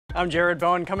I'm Jared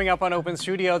Bowen. Coming up on Open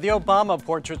Studio, the Obama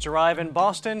portraits arrive in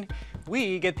Boston.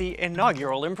 We get the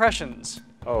inaugural impressions.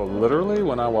 Oh, literally,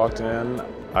 when I walked in,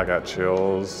 I got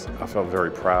chills. I felt very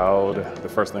proud. The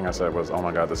first thing I said was, oh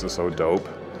my God, this is so dope.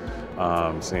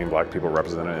 Seeing Black people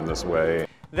represented in this way.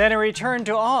 Then a return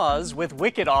to Oz with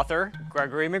Wicked author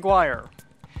Gregory Maguire.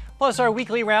 Plus our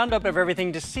weekly roundup of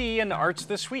everything to see in arts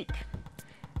this week.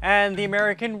 And the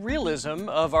American realism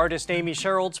of artist Amy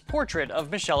Sherald's portrait of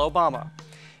Michelle Obama.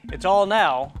 It's all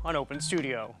now on Open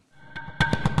Studio.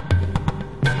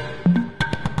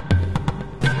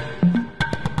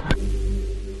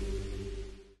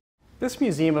 This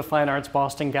Museum of Fine Arts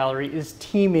Boston Gallery is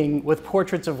teeming with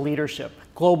portraits of leadership,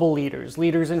 global leaders,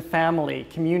 leaders in family,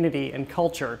 community, and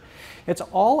culture. It's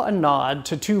all a nod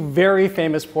to two very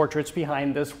famous portraits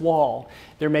behind this wall.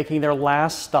 They're making their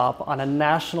last stop on a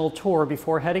national tour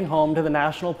before heading home to the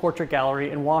National Portrait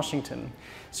Gallery in Washington.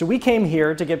 So we came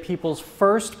here to get people's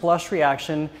first blush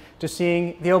reaction to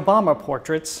seeing the Obama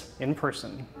portraits in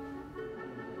person.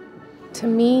 To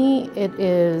me, it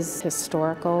is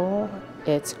historical.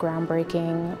 It's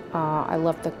groundbreaking. I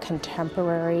love the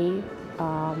contemporary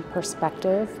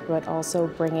perspective, but also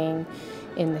bringing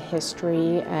in the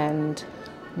history and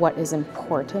what is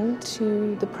important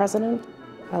to the president.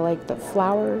 I like the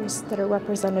flowers that are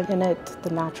represented in it, the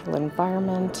natural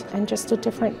environment, and just a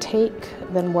different take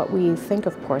than what we think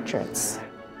of portraits.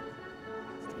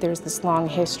 There's this long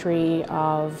history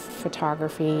of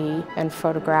photography and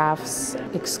photographs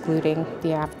excluding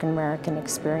the African American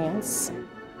experience.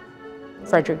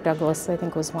 Frederick Douglass, I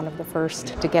think, was one of the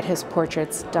first to get his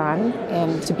portraits done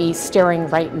and to be staring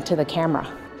right into the camera.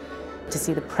 To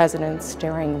see the president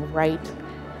staring right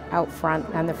out front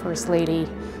and the First Lady,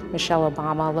 Michelle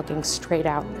Obama, looking straight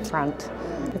out front.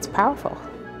 It's powerful.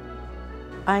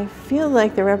 I feel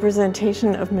like the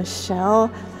representation of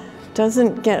Michelle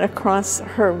doesn't get across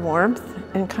her warmth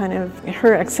and kind of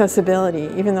her accessibility,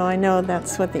 even though I know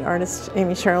that's what the artist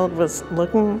Amy Sherald was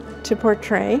looking to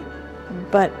portray.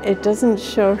 But it doesn't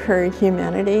show her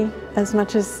humanity as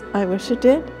much as I wish it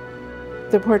did.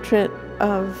 The portrait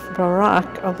of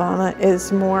Barack Obama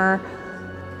is more,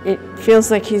 it feels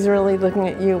like he's really looking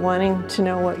at you, wanting to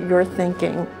know what you're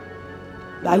thinking.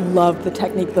 I love the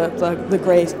technique, the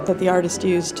grace that the artist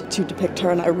used to depict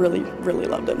her, and I really, really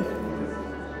loved it.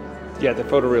 Yeah, the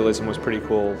photorealism was pretty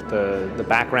cool. The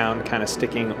background kind of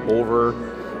sticking over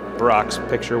Barack's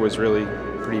picture was really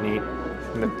pretty neat.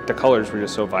 And the colors were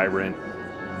just so vibrant.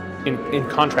 In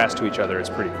contrast to each other, it's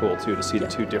pretty cool too to see the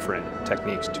two different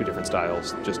techniques, two different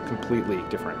styles, just completely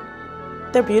different.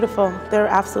 They're beautiful. They're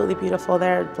absolutely beautiful.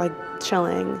 They're like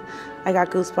chilling. I got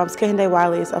goosebumps. Kehinde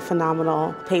Wiley's a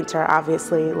phenomenal painter,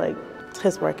 obviously. Like,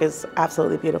 his work is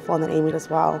absolutely beautiful, and then Amy as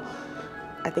well.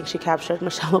 I think she captured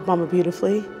Michelle Obama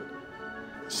beautifully.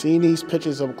 Seeing these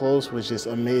pictures up close was just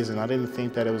amazing. I didn't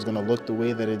think that it was going to look the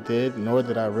way that it did, nor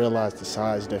did I realize the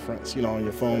size difference, you know, on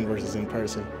your phone versus in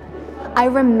person. I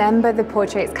remember the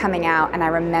portraits coming out, and I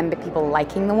remember people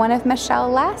liking the one of Michelle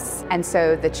less. And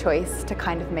so the choice to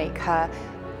kind of make her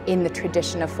in the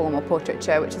tradition of formal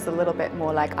portraiture, which is a little bit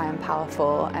more like I am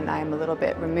powerful and I am a little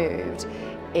bit removed,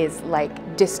 is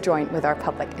like disjoint with our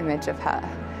public image of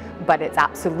her. But it's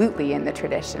absolutely in the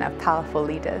tradition of powerful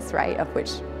leaders, right, of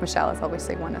which Michelle is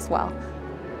obviously one as well.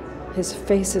 His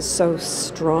face is so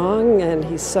strong, and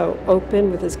he's so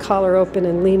open, with his collar open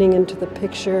and leaning into the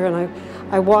picture. And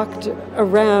I walked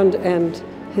around, and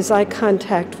his eye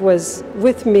contact was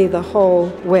with me the whole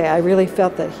way. I really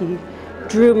felt that he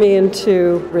drew me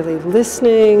into really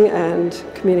listening and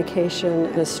communication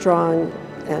in a strong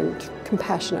and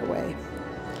compassionate way.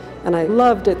 And I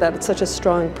loved it that such a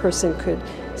strong person could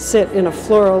sit in a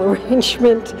floral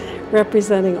arrangement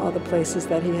representing all the places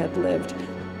that he had lived.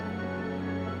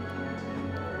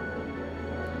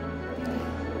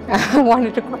 I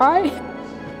wanted to cry.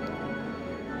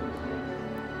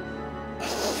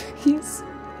 He's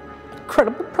an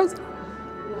incredible president.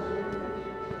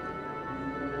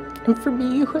 And for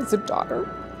me, who has a daughter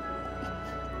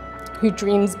who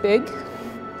dreams big,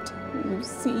 to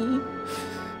see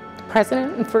the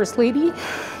president and first lady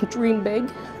dream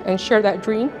big and share that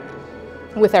dream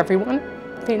with everyone.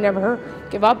 They never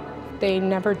give up, they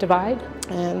never divide,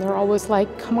 and they're always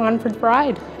like, come on for the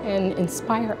ride, and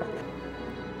inspire.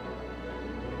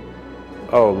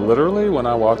 Oh, literally, when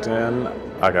I walked in,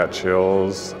 I got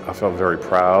chills. I felt very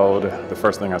proud. The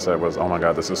first thing I said was, oh my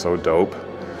God, this is so dope.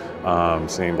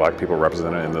 Seeing Black people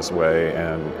represented in this way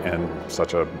and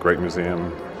such a great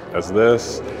museum as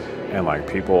this, and like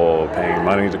people paying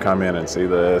money to come in and see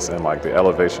this, and like the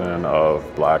elevation of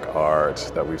Black art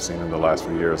that we've seen in the last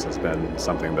few years has been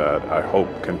something that I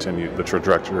hope continue the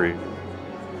trajectory.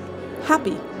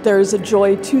 Happy. there's a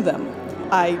joy to them.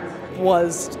 I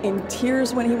was in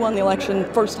tears when he won the election,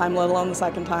 first time, let alone the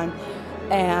second time,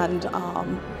 and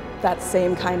that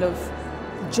same kind of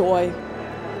joy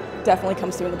definitely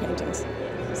comes through in the paintings.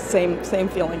 Same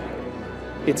feeling.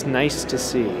 It's nice to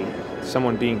see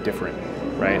someone being different,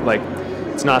 right? Like,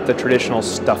 it's not the traditional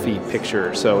stuffy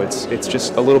picture, so it's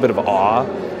just a little bit of awe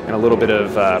and a little bit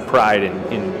of pride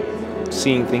in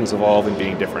seeing things evolve and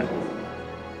being different.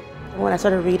 When I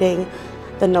started reading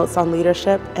the notes on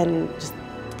leadership and just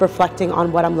reflecting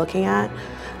on what I'm looking at,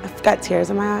 I've got tears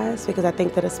in my eyes, because I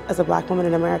think that as a Black woman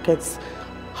in America, it's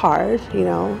hard, you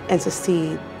know, and to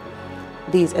see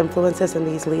these influences and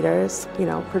these leaders, you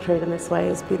know, portrayed in this way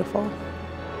is beautiful.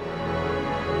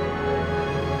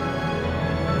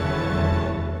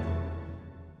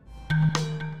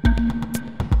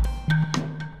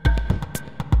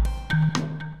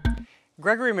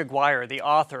 Gregory Maguire, the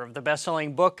author of the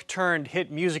best-selling book turned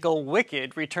hit musical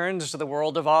Wicked, returns to the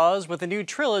world of Oz with a new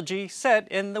trilogy set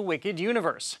in the Wicked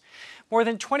universe, more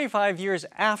than 25 years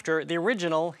after the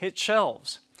original hit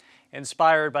shelves.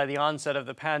 Inspired by the onset of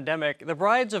the pandemic, The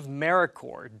Brides of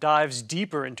Maricourt dives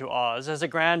deeper into Oz as a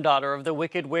granddaughter of the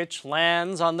Wicked Witch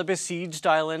lands on the besieged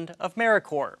island of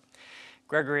Maricourt.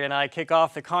 Gregory and I kick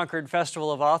off the Concord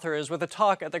Festival of Authors with a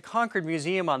talk at the Concord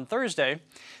Museum on Thursday.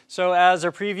 So as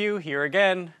a preview, here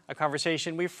again, a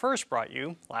conversation we first brought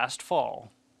you last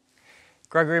fall.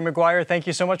 Gregory Maguire, thank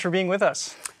you so much for being with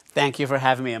us. Thank you for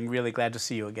having me. I'm really glad to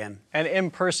see you again. And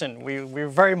in person, we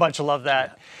very much love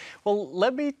that. Yeah. Well,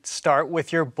 let me start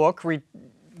with your book.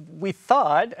 We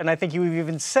thought, and I think you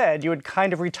even said, you had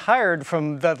kind of retired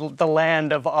from the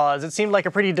land of Oz. It seemed like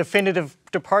a pretty definitive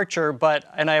departure,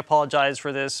 and I apologize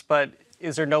for this, but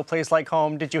is there no place like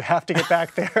home? Did you have to get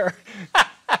back there?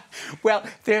 Well,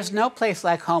 there's no place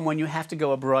like home when you have to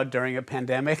go abroad during a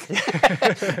pandemic.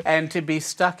 And to be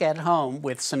stuck at home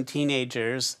with some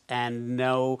teenagers and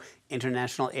no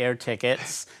international air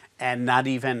tickets and not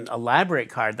even a library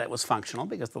card that was functional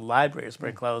because the libraries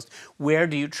were closed, where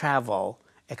do you travel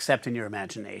except in your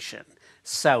imagination?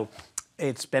 So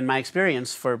it's been my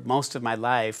experience for most of my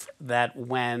life that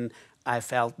when I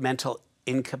felt mental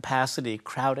incapacity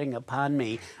crowding upon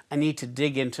me, I need to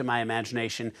dig into my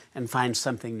imagination and find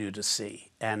something new to see.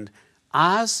 And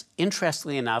Oz,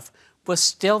 interestingly enough, was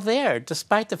still there,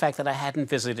 despite the fact that I hadn't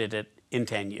visited it in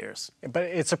 10 years. But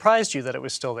it surprised you that it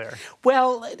was still there?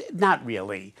 Well, not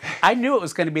really. I knew it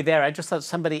was going to be there. I just thought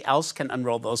somebody else can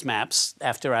unroll those maps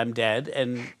after I'm dead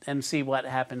and see what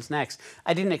happens next.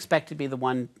 I didn't expect to be the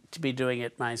one to be doing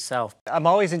it myself. I'm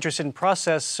always interested in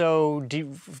process, so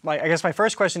I guess my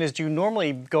first question is, do you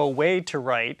normally go away to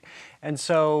write? And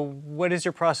so what is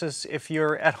your process if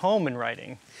you're at home and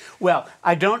writing? Well,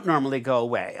 I don't normally go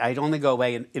away. I only go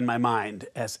away in my mind,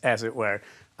 as it were.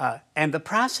 And the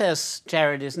process,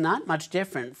 Jared, is not much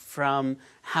different from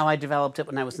how I developed it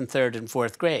when I was in 3rd and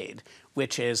 4th grade,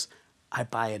 which is I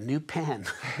buy a new pen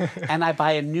and I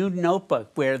buy a new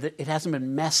notebook where it hasn't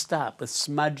been messed up with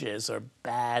smudges or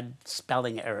bad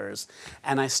spelling errors.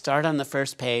 And I start on the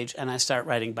first page and I start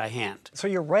writing by hand. So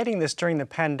you're writing this during the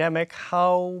pandemic.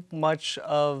 How much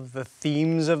of the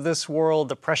themes of this world,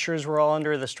 the pressures we're all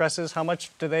under, the stresses, how much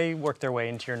do they work their way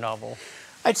into your novel?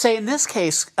 I'd say in this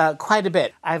case, quite a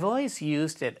bit. I've always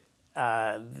used it,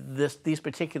 these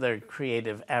particular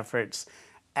creative efforts,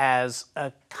 as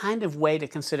a kind of way to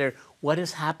consider what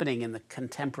is happening in the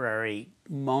contemporary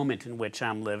moment in which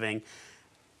I'm living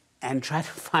and try to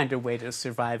find a way to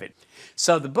survive it.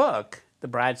 So the book, The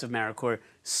Brides of Maricourt,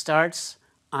 starts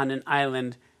on an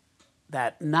island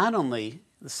that not only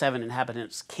the 7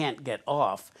 inhabitants can't get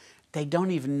off, they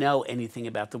don't even know anything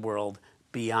about the world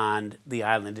beyond the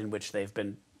island in which they've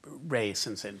been raised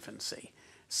since infancy.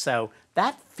 So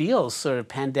that feels sort of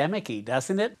pandemic-y,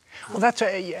 doesn't it? Well, that's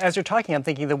as you're talking, I'm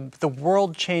thinking the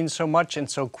world changed so much and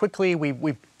so quickly.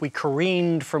 We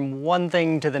careened from one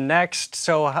thing to the next.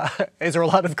 So is there a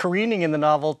lot of careening in the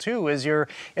novel too, as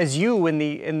you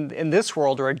in this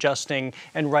world are adjusting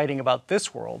and writing about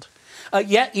this world?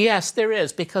 Yes, there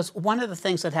is, because one of the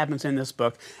things that happens in this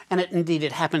book, and indeed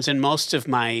it happens in most of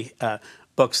my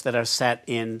books that are set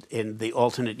in the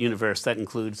alternate universe that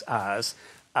includes Oz,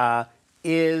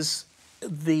 is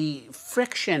the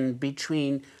friction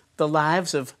between the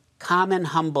lives of common,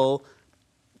 humble,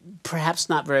 perhaps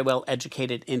not very well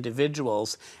educated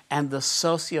individuals and the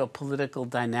socio-political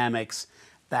dynamics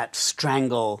that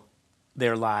strangle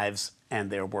their lives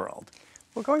and their world.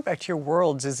 Well, going back to your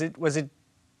worlds, was it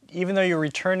even though you're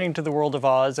returning to the world of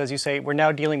Oz, as you say, we're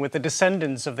now dealing with the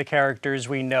descendants of the characters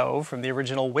we know from the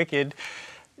original Wicked.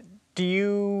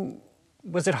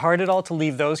 Was it hard at all to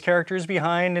leave those characters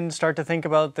behind and start to think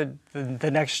about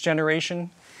the next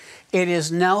generation? It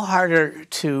is no harder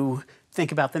to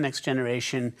think about the next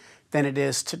generation than it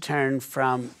is to turn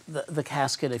from the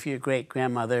casket of your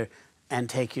great-grandmother and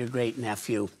take your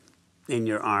great-nephew in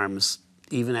your arms,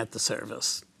 even at the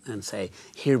service, and say,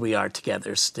 here we are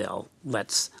together still.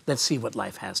 Let's see what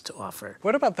life has to offer.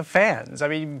 What about the fans? I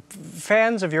mean,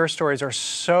 fans of your stories are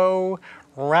so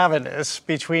ravenous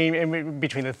between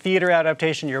the theater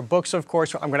adaptation, your books, of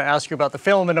course. I'm going to ask you about the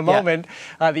film in a moment,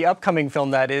 the upcoming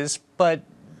film, that is. But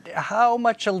how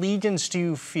much allegiance do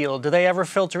you feel? Do they ever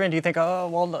filter in? Do you think, oh,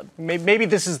 well, maybe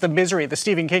this is the misery, the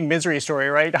Stephen King misery story,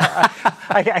 right?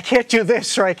 I can't do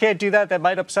this or I can't do that. That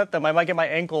might upset them. I might get my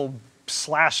ankle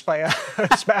smashed by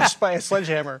a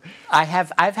sledgehammer.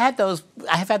 I've had those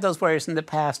worries in the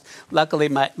past. Luckily,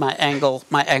 my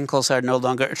ankles are no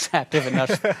longer attractive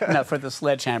enough for the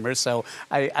sledgehammer, so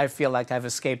I feel like I've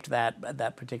escaped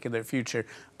that particular future.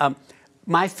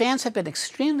 My fans have been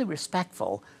extremely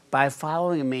respectful by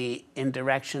following me in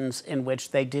directions in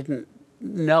which they didn't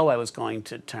know I was going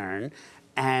to turn,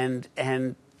 and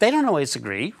they don't always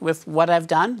agree with what I've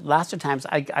done. Lots of times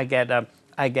I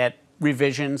get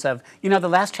revisions of, the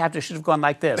last chapter should have gone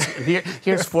like this.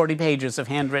 Here's 40 pages of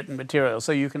handwritten material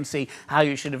so you can see how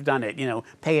you should have done it.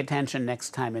 Pay attention next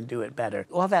time and do it better.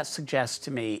 All that suggests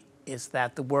to me is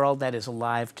that the world that is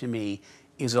alive to me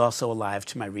is also alive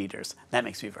to my readers. That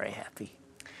makes me very happy.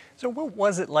 So what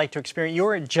was it like to experience? You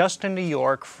were just in New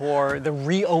York for the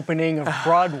reopening of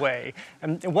Broadway.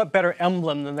 And what better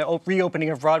emblem than the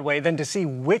reopening of Broadway than to see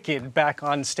Wicked back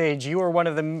on stage? You were one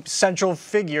of the central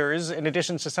figures, in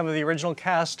addition to some of the original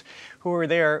cast who were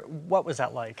there. What was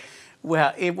that like?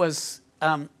 Well, it was,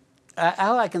 all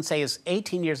I can say is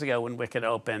 18 years ago when Wicked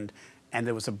opened and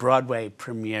there was a Broadway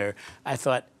premiere, I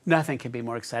thought nothing could be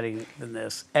more exciting than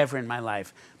this ever in my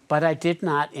life. But I did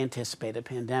not anticipate a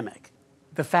pandemic.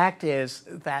 The fact is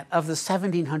that of the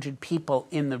 1,700 people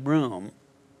in the room,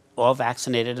 all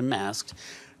vaccinated and masked,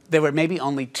 there were maybe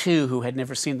only 2 who had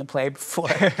never seen the play before.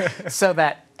 So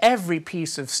that every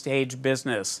piece of stage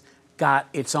business got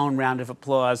its own round of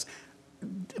applause.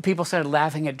 People started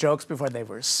laughing at jokes before they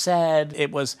were said.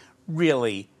 It was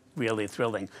really, really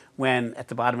thrilling. When, at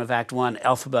the bottom of Act 1,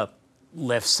 Elphaba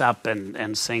lifts up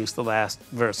and sings the last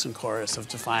verse and chorus of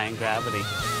Defying Gravity.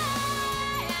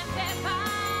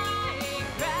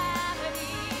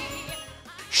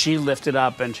 She lifted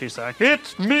up and she's like,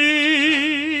 it's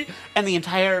me! And the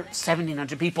entire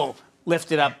 1,700 people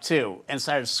lifted up too and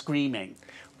started screaming.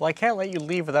 Well, I can't let you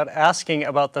leave without asking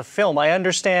about the film. I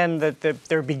understand that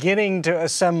they're beginning to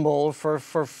assemble for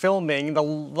filming the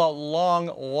long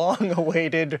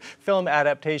awaited film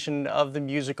adaptation of the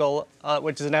musical,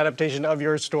 which is an adaptation of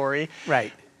your story.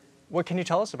 Right. What can you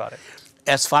tell us about it?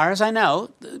 As far as I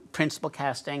know, the principal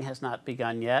casting has not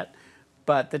begun yet.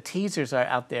 But the teasers are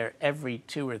out there every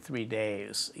 2 or 3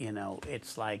 days.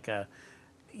 It's like,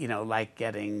 like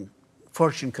getting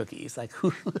fortune cookies. Like,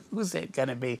 who's it going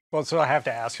to be? Well, so I have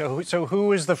to ask. So who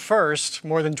was the first,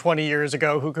 more than 20 years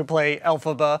ago, who could play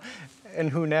Elphaba,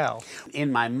 and who now?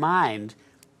 In my mind,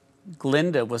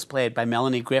 Glinda was played by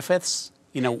Melanie Griffiths,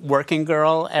 working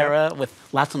girl era with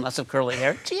lots and lots of curly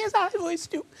hair. She has a high voice,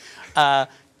 too.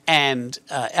 And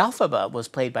Elphaba was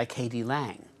played by Katie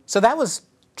Lang. So that was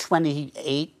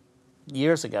 28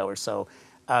 years ago or so.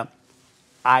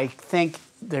 I think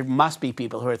there must be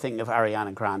people who are thinking of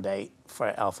Ariana Grande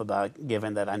for Elphaba,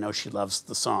 given that I know she loves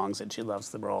the songs and she loves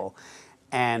the role.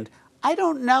 And I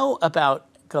don't know about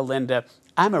Galinda.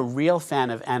 I'm a real fan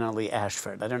of Annalee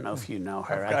Ashford. I don't know if you know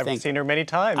her. I've seen her many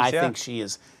times. I think she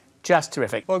is just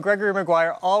terrific. Well, Gregory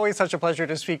Maguire, always such a pleasure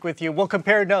to speak with you. We'll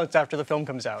compare notes after the film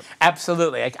comes out.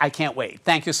 Absolutely. I can't wait.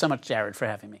 Thank you so much, Jared, for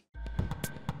having me.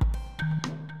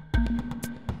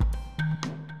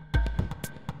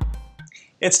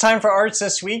 It's time for Arts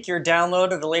This Week, your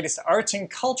download of the latest arts and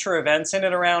culture events in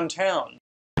and around town.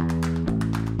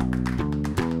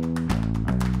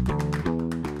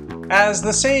 As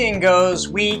the saying goes,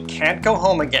 we can't go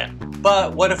home again.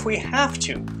 But what if we have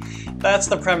to? That's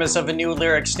the premise of a new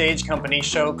Lyric Stage Company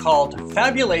show called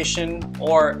Fabulation,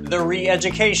 or The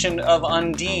Re-Education of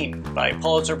Undine, by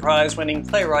Pulitzer Prize-winning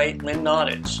playwright Lynn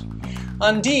Nottage.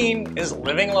 Undine is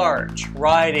living large,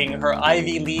 riding her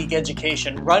Ivy League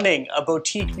education, running a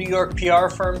boutique New York PR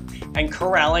firm, and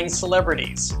corralling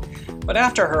celebrities. But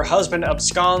after her husband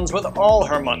absconds with all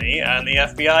her money and the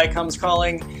FBI comes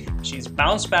calling, she's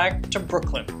bounced back to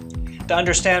Brooklyn. To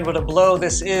understand what a blow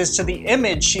this is to the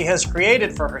image she has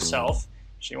created for herself,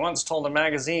 she once told a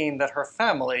magazine that her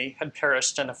family had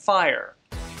perished in a fire.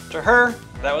 To her,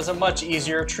 that was a much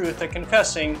easier truth than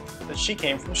confessing that she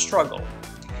came from struggle.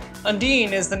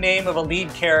 Undine is the name of a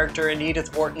lead character in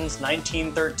Edith Wharton's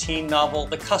 1913 novel,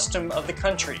 The Custom of the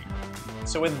Country.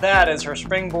 So with that as her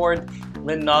springboard,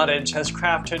 Lynn Nottage has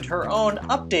crafted her own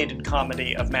updated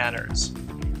comedy of manners.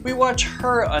 We watch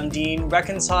her, Undine,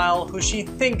 reconcile who she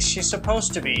thinks she's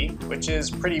supposed to be, which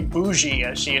is pretty bougie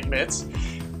as she admits,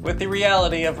 with the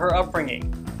reality of her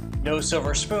upbringing. No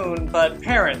silver spoon, but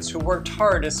parents who worked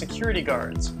hard as security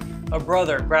guards, a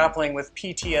brother grappling with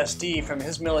PTSD from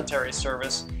his military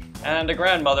service, and a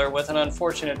grandmother with an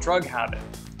unfortunate drug habit.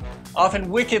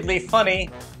 Often wickedly funny,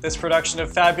 this production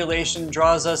of fabulation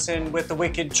draws us in with the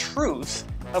wicked truth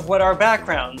of what our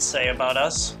backgrounds say about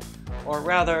us, or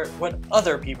rather, what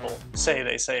other people say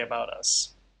they say about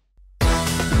us.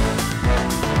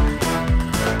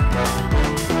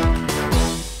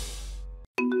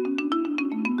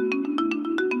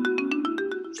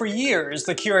 For years,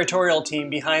 the curatorial team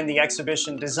behind the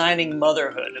exhibition Designing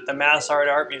Motherhood at the Mass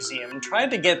Art Museum tried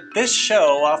to get this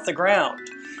show off the ground.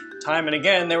 Time and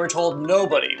again, they were told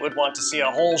nobody would want to see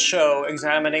a whole show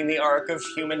examining the arc of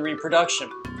human reproduction.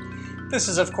 This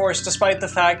is, of course, despite the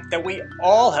fact that we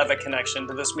all have a connection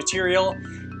to this material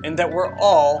and that we're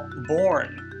all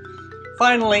born.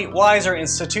 Finally, wiser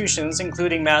institutions,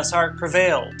 including Mass Art,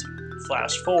 prevailed.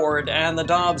 Flash forward, and the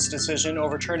Dobbs decision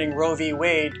overturning Roe v.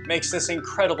 Wade makes this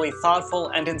incredibly thoughtful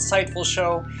and insightful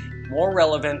show more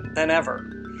relevant than ever.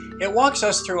 It walks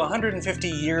us through 150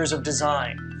 years of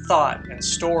design, thought, and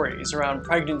stories around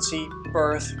pregnancy,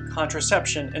 birth,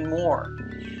 contraception, and more.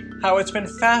 How it's been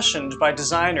fashioned by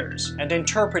designers and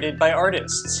interpreted by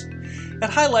artists. It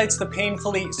highlights the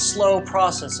painfully slow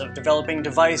process of developing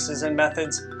devices and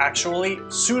methods actually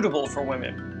suitable for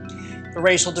women. The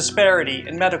racial disparity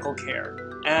in medical care,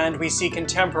 and we see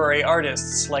contemporary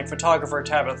artists like photographer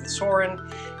Tabitha Soren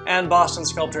and Boston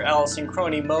sculptor Alison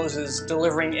Crony Moses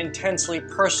delivering intensely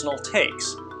personal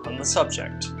takes on the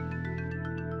subject.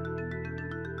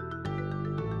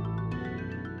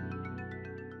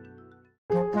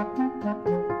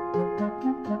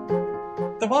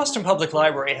 The Boston Public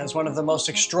Library has one of the most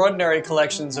extraordinary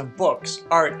collections of books,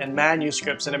 art, and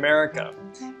manuscripts in America.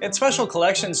 Its Special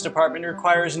Collections Department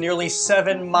requires nearly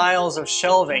 7 miles of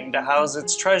shelving to house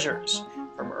its treasures,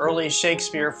 from early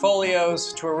Shakespeare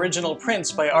folios to original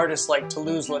prints by artists like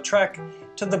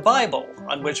Toulouse-Lautrec to the Bible,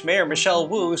 on which Mayor Michelle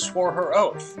Wu swore her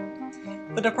oath.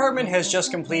 The department has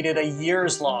just completed a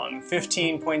years-long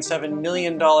 $15.7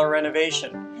 million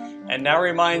renovation, and now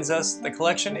reminds us the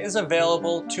collection is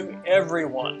available to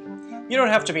everyone. You don't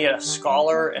have to be a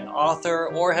scholar, an author,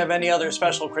 or have any other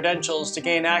special credentials to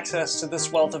gain access to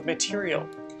this wealth of material.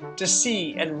 To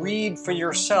see and read for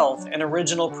yourself an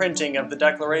original printing of the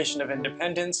Declaration of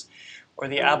Independence or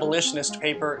the abolitionist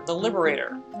paper, The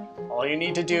Liberator. All you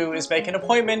need to do is make an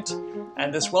appointment,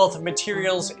 and this wealth of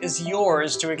materials is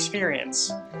yours to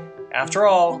experience. After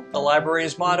all, the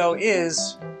library's motto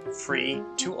is free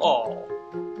to all.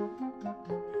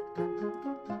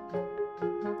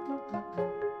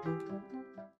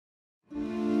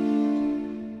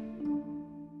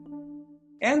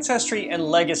 Ancestry and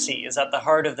legacy is at the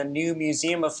heart of the new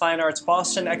Museum of Fine Arts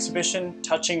Boston exhibition,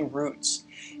 Touching Roots.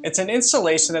 It's an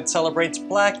installation that celebrates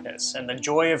Blackness and the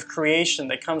joy of creation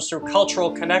that comes through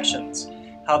cultural connections,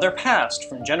 how they're passed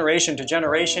from generation to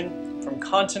generation, from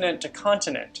continent to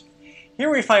continent.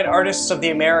 Here we find artists of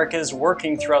the Americas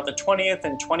working throughout the 20th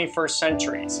and 21st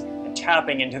centuries and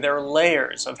tapping into their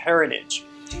layers of heritage,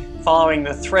 following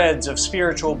the threads of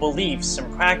spiritual beliefs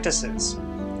and practices.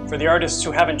 For the artists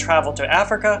who haven't traveled to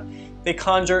Africa, they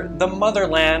conjure the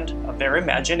motherland of their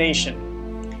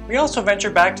imagination. We also venture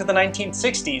back to the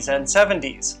 1960s and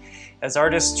 70s, as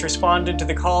artists responded to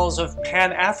the calls of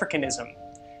Pan-Africanism,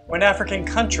 when African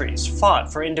countries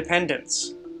fought for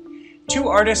independence. Two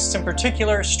artists in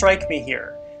particular strike me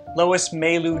here. Lois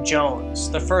Mailou Jones,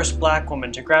 the first black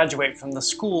woman to graduate from the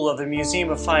School of the Museum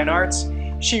of Fine Arts,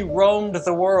 she roamed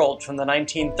the world from the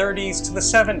 1930s to the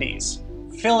 70s.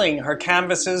 Filling her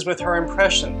canvases with her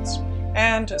impressions,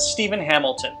 and Stephen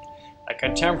Hamilton, a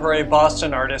contemporary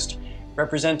Boston artist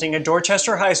representing a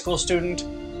Dorchester High School student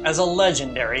as a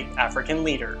legendary African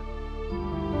leader.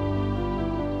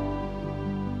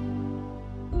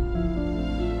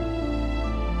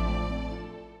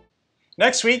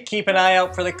 Next week, keep an eye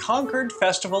out for the Concord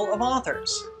Festival of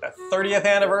Authors. The 30th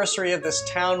anniversary of this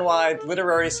town-wide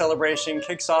literary celebration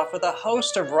kicks off with a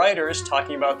host of writers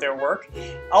talking about their work.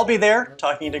 I'll be there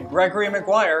talking to Gregory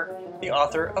Maguire, the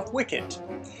author of Wicked.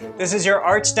 This is your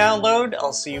Arts Download.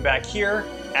 I'll see you back here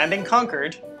and in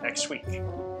Concord next week.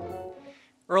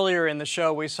 Earlier in the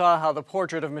show, we saw how the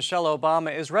portrait of Michelle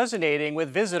Obama is resonating with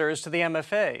visitors to the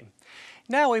MFA.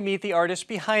 Now we meet the artist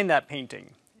behind that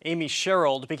painting. Amy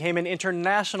Sherald became an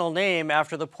international name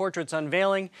after the portrait's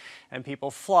unveiling, and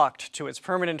people flocked to its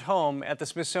permanent home at the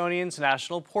Smithsonian's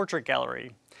National Portrait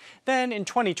Gallery. Then, in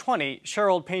 2020,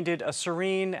 Sherald painted a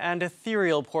serene and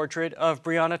ethereal portrait of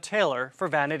Breonna Taylor for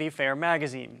Vanity Fair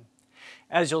magazine.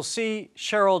 As you'll see,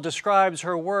 Sherald describes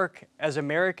her work as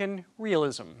American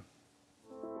realism.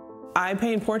 I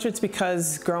paint portraits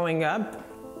because growing up,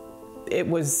 it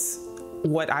was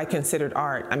what I considered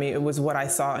art. I mean, it was what I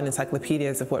saw in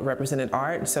encyclopedias of what represented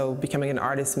art, so becoming an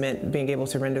artist meant being able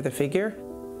to render the figure.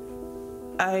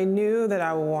 I knew that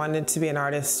I wanted to be an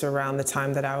artist around the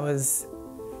time that I was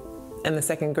in the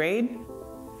 2nd grade.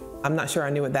 I'm not sure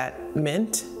I knew what that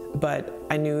meant, but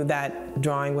I knew that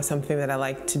drawing was something that I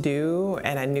liked to do,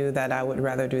 and I knew that I would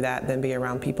rather do that than be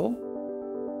around people.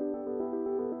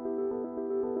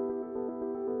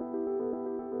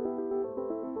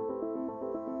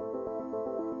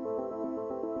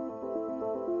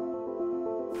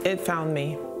 It found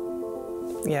me.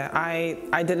 Yeah,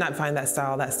 I did not find that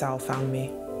style found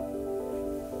me.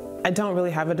 I don't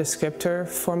really have a descriptor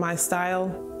for my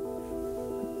style.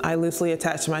 I loosely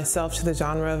attach myself to the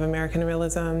genre of American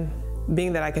realism.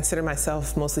 Being that I consider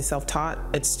myself mostly self-taught,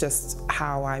 it's just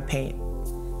how I paint.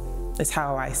 It's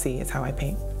how I see, it's how I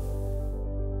paint.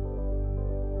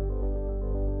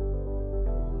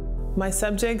 My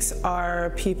subjects are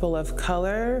people of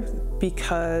color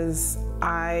because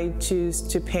I choose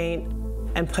to paint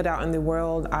and put out in the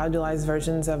world idealized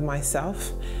versions of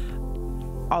myself.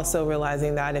 Also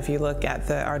realizing that if you look at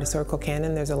the art historical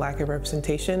canon, there's a lack of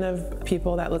representation of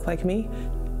people that look like me.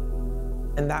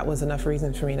 And that was enough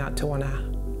reason for me not to want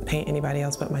to paint anybody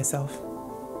else but myself.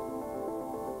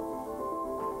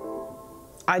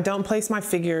 I don't place my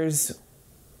figures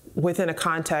within a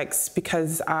context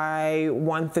because I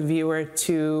want the viewer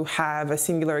to have a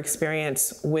singular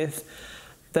experience with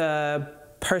the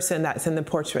person that's in the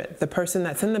portrait. The person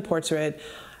that's in the portrait,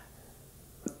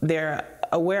 they're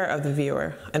aware of the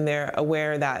viewer and they're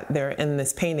aware that they're in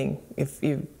this painting, if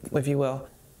you will.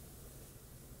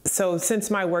 So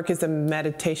since my work is a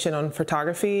meditation on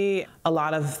photography, a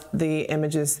lot of the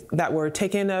images that were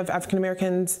taken of African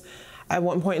Americans at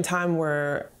one point in time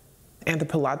were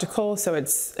anthropological, so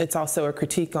it's also a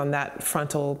critique on that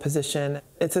frontal position.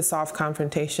 It's a soft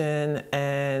confrontation,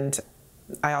 and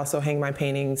I also hang my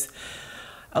paintings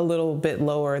a little bit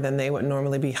lower than they would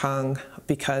normally be hung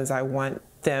because I want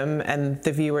them and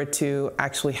the viewer to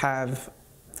actually have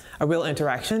a real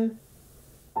interaction.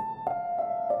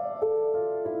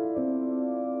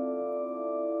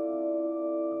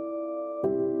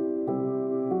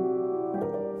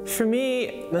 For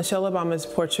me, Michelle Obama's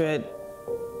portrait,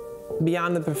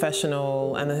 beyond the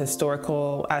professional and the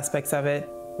historical aspects of it,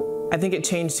 I think it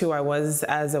changed who I was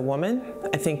as a woman.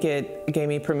 I think it gave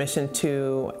me permission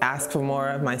to ask for more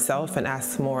of myself and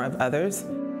ask more of others.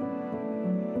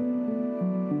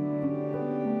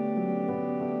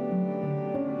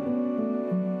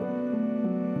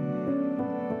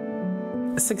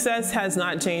 Success has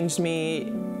not changed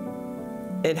me.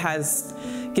 It has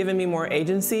given me more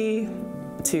agency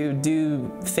to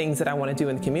do things that I want to do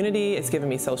in the community. It's given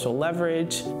me social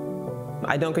leverage.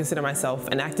 I don't consider myself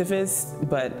an activist,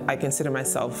 but I consider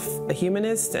myself a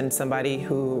humanist and somebody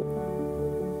who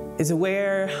is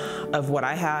aware of what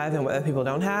I have and what other people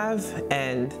don't have,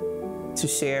 and to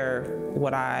share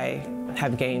what I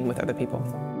have gained with other people.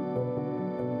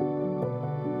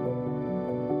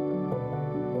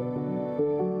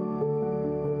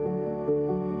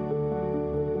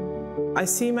 I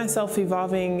see myself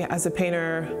evolving as a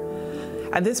painter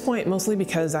at this point mostly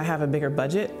because I have a bigger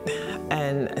budget,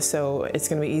 and so it's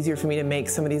going to be easier for me to make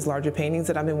some of these larger paintings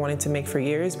that I've been wanting to make for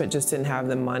years but just didn't have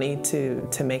the money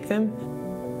to make them.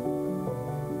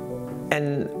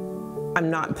 And I'm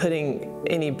not putting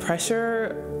any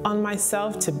pressure on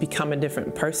myself to become a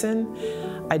different person.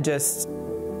 I just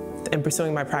am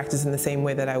pursuing my practice in the same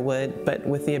way that I would, but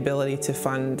with the ability to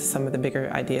fund some of the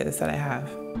bigger ideas that I have.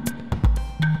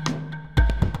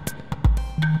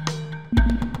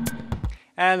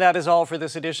 And that is all for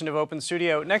this edition of Open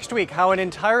Studio. Next week, how an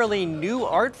entirely new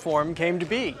art form came to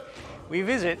be. We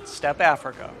visit Steppe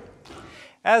Africa.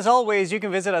 As always, you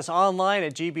can visit us online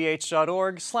at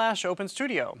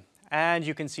gbh.org/openstudio. And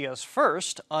you can see us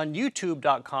first on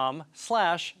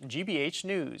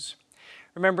youtube.com/gbhnews.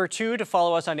 Remember, too, to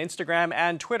follow us on Instagram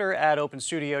and Twitter at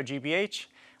OpenStudioGBH.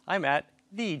 I'm at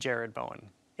 @TheJaredBowen.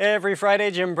 Every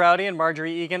Friday, Jim Browdy and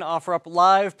Marjorie Egan offer up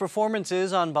live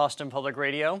performances on Boston Public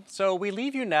Radio. So we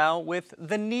leave you now with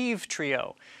the Neve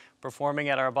Trio, performing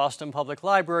at our Boston Public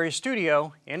Library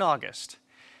studio in August.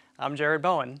 I'm Jared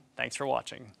Bowen. Thanks for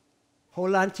watching.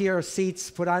 Hold on to your seats,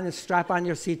 strap on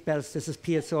your seatbelts. This is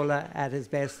Piazzolla at his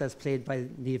best as played by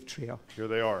Neve Trio. Here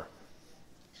they are.